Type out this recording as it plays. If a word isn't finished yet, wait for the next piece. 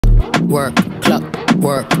work, clock,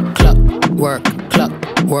 work, clock, work, clock,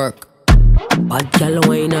 work. Bad gal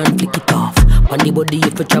wine and flick it off. On the body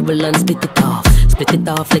if you travel and split it off. Split it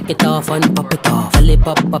off, flick it off and pop it off. Feel it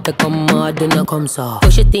pop, pop it come hard, do not come soft.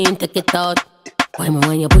 Push it in, take it out. Why me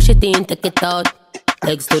when you push it in, take it out.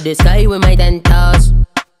 Legs to the sky with my dentals.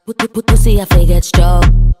 Put to see if I get struck.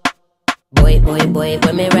 Boy,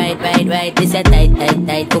 when me ride, this a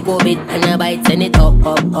tight, cocoa bit and a bite. Send it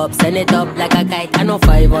up, send it up like a kite. I know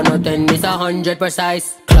 5 or no 10, it's 100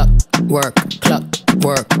 precise. Clock, work, clock,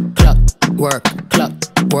 work, clock, work, clock,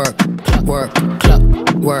 work, clock, work, clock,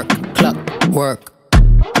 work, clock, work.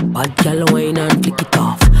 Bad gal wine and flick it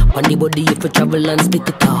off. On the body if you travel and split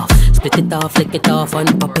it off. Split it off, flick it off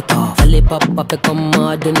and pop it off. Feel it pop it come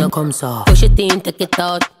hard, do not come soft. Push it in, take it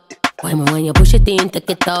out. Why me when you push it in, take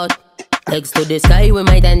it out. Legs to the sky with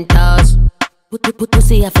my dentals. Put to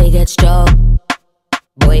see if I get struck.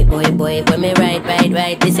 Boy, when me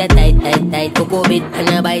ride, this a tight, cocoa bit and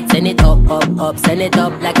a bite. Send it up, send it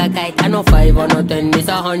up like a kite. I know 5 or no 10, it's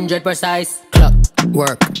 100 precise. Clock,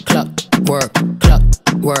 work, clock, work, clock,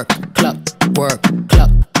 work, clock, work,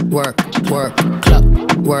 clock, work, work, clock,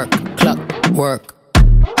 work, clock, work.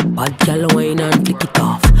 Bad gal wine and flick it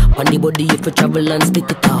off. On the body if you travel and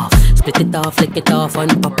split it off. Split it off, flick it off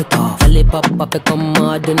and pop it off. Feel it pop it come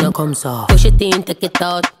hard, do not come soft. Push it in, take it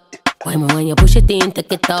out. Why me when you push it in,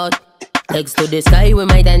 take it out. Legs to the sky with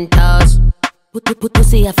my dentals. Put to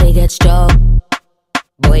see if I get struck.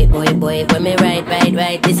 Boy, when me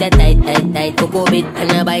ride, this a tight, cocoa bit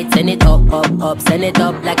and a bite. Send it up, send it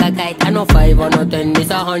up like a kite. I know 5 or no 10, it's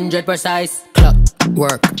 100 precise. Clock,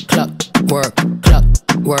 work, clock, work, clock,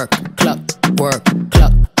 work, clock, work,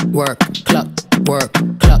 clock, work, clock, work,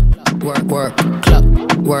 clock, work, clock,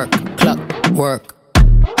 work, clock, work.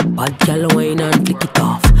 Bad gal wine and flick it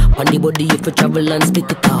off. On the body if you travel and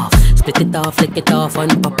split it off. Split it off, flick it off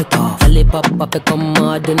and pop it off. Feel it pop it come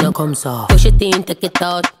hard, do not come soft. Push it in, take it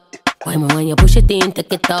out. Why me when you push it in,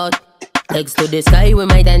 take it out. Legs to the sky with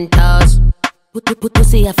my dentals. Put to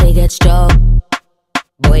see if I get struck.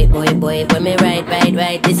 Boy, when me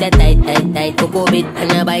ride, this a tight, cocoa bit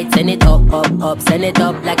and a bite. Send it up, send it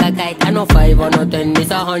up like a kite. I know 5 or no 10, it's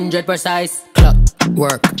 100 precise. Clock,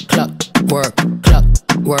 work, clock, work, clock,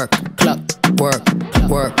 work, clock, work,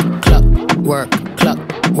 work, clock, work, clock,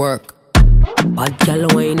 work. Bad gal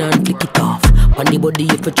wine and flick it off. On the body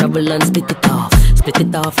if you travel and split it off. Split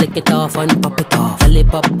it off, flick it off and pop it off. Feel it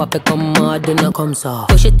pop it come hard, do not come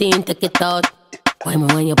soft. Push it in, take it out. Why me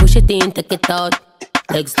when you push it in, take it out.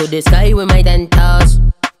 Legs to the sky with my dentals.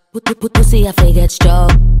 Put to see if I get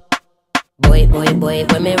struck. Boy,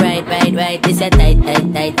 when me ride, this a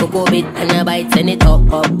tight, cocoa bit and a bite. Send it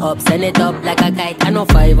up, send it up like a kite. I know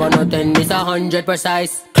 5 or no 10, it's 100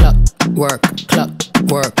 precise. Clock, work, clock,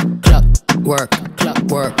 work, clock, work, clock,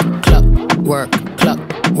 work, clock, work,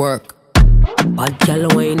 clock, work. Bad gal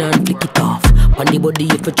wine and flick it off. On the body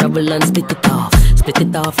if you travel and split it off. Split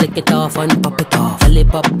it off, flick it off and pop it off. Feel it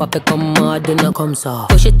pop it come hard, do not come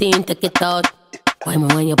soft. Push it in, take it out. Why me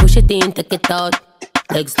when you push it in, take it out.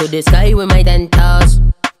 Legs to the sky with my dentals.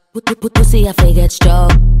 Put to see if I get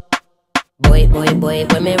struck. Boy, when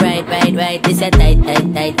me ride, this a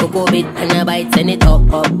tight, cocoa bit and a bite. Send it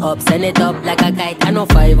up, send it up like a kite. I know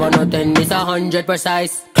 5 or no 10, it's 100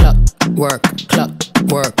 precise. Clock, work, clock,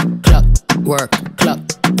 work, clock, work, clock,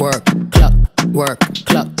 work, clock, work,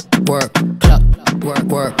 clock, work, clock,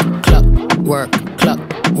 work, clock, work, clock,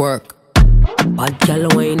 work. Bad gal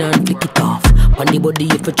wine and flick it off. On the body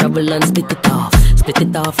if you travel and split it off. Split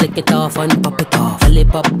it off, flick it off and pop it off. Feel it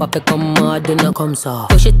pop it come hard, do not come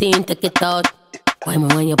soft. Push it in, take it out. Why me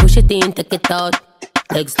when you push it in, take it out.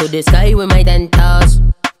 Legs to the sky with my dentals.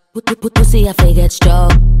 Put to see if I get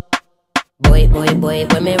struck. Boy,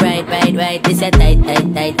 when me ride, this a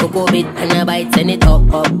tight, cocoa bit and a bite. Send it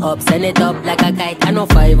up, send it up like a kite. I know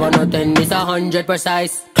 5 or no 10, it's 100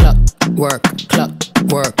 precise. Clock, work, clock,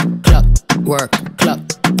 work, clock, work, clock,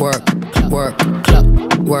 work, work, clock,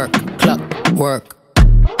 work, clock, work.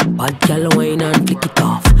 Bad gal wine and flick it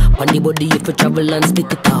off. On the body if you travel and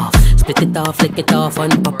split it off. Split it off, flick it off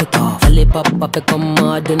and pop it off. Feel it pop it come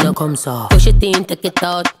hard, do not come soft. Push it in, take it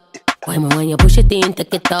out. Why me when you push it in,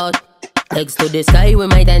 take it out. Legs to the sky with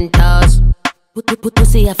my dentals. Put to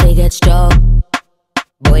see if I get struck.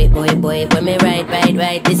 Boy, when me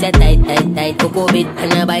ride, this a tight, cocoa bit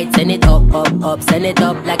and a bite. Send it up, send it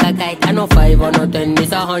up like a kite. I know 5 or no 10,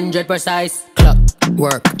 it's 100 precise. Clock,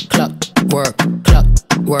 work, clock, work, clock,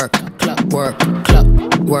 work, clock, work, clock,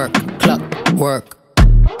 work, clock, work.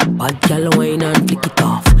 Bad gal wine and flick it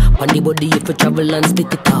off. On the body if you travel and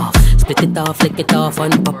split it off. Split it off, flick it off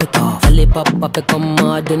and pop it off. Feel it pop it come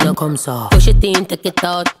hard, do not come soft. Push it in, take it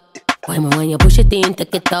out. Why me when you push it in,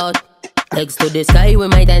 take it out. Legs to the sky with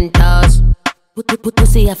my 10 toes. Put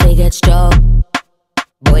pussy a fake get stroke.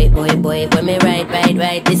 Boy, when me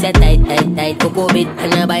ride, this a tight. Cocoa bit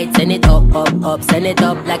and a bite, send it up, send it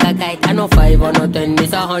up like a kite. I know 5 or no 10,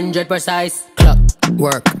 it's 100 precise.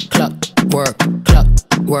 Clockwork, clockwork,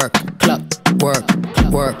 clockwork, clockwork,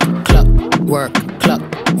 work, clockwork,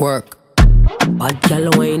 clockwork. Bad gal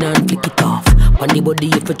wine and flick it off. On the body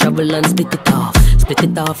if you travel and split it off. Split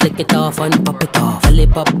it off, flick it off and pop it off. Fally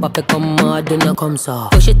pop it, come hard, do not come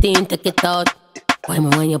soft. Push it in, take it out. Why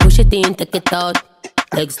me when you push it in, take it out.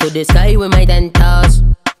 Legs to the sky with my 10 toes.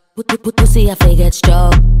 Put pussy a fake get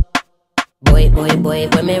stroke. Boy,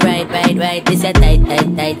 when me ride, this a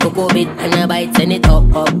tight. Cocoa bit and a bite, send it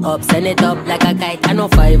up, send it up like a kite. I know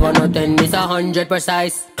 5 or no 10, it's 100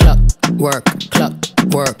 precise. Clockwork,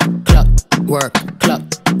 clockwork, clockwork,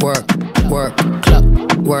 clockwork, work,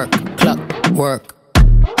 clockwork, clockwork.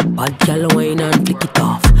 Bad gal wine and flick it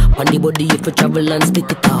off. On the body if you travel and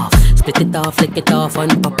split it off. Split it off, flick it off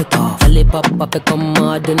and pop it off. Fally pop it, come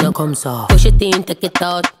hard, do not come soft. Push it in, take it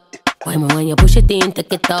out. Why me when you push it in,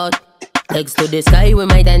 take it out. Legs to the sky with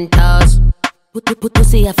my 10 toes. Put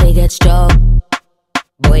pussy a fake get stroke.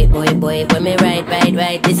 Boy, when me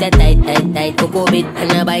ride, this a tight. Cocoa bit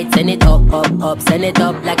and a bite, send it up, send it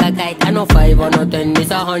up like a kite. I know 5 or no 10, it's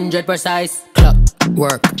 100 precise.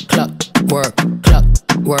 Clockwork, clockwork,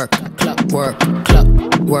 clockwork, clockwork,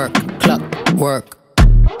 clockwork, clockwork.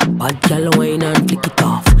 Bad gal wine and flick it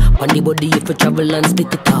off. On the body if you travel and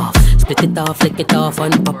split it off. Split it off, flick it off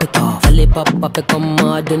and pop it off. Fally pop it, come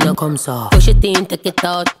hard, do not come soft. Push it in, take it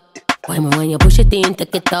out. Why me when you push it in,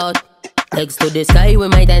 take it out. Legs to the sky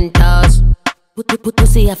with my 10 toes. Put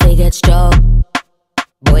pussy a fake get stroke.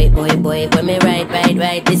 Boy, when me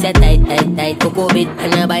ride, this a tight. Cocoa bit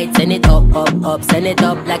and a bite, send it up, send it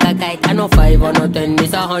up like a kite. I know 5 or no 10,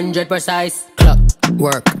 it's 100 precise.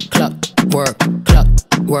 Clockwork, clockwork,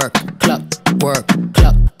 clockwork, clockwork,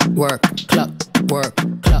 clockwork, clockwork,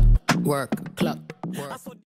 clockwork, clockwork.